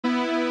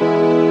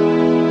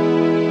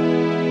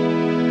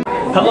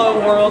Hello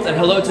world, and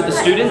hello to the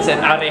students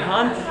at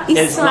Raihan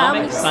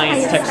Islamic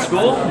Science Tech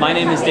School. My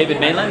name is David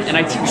Malan and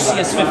I teach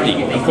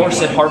CS50, a course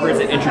at Harvard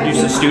that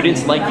introduces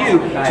students like you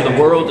to the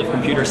world of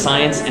computer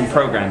science and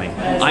programming.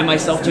 I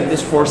myself took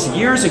this course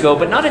years ago,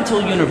 but not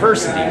until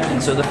university,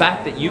 and so the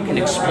fact that you can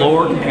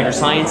explore computer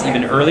science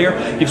even earlier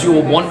gives you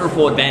a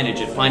wonderful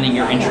advantage at finding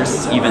your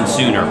interests even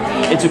sooner.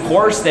 It's a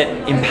course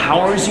that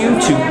empowers you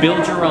to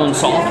build your own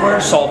software,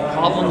 solve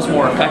problems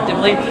more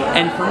effectively,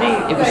 and for me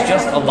it was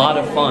just a lot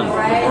of fun,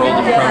 the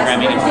world of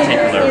programming in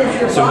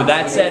particular. So with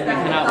that said, we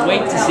cannot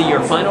wait to see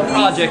your final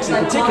projects.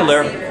 In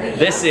particular,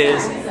 this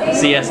is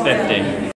CS50.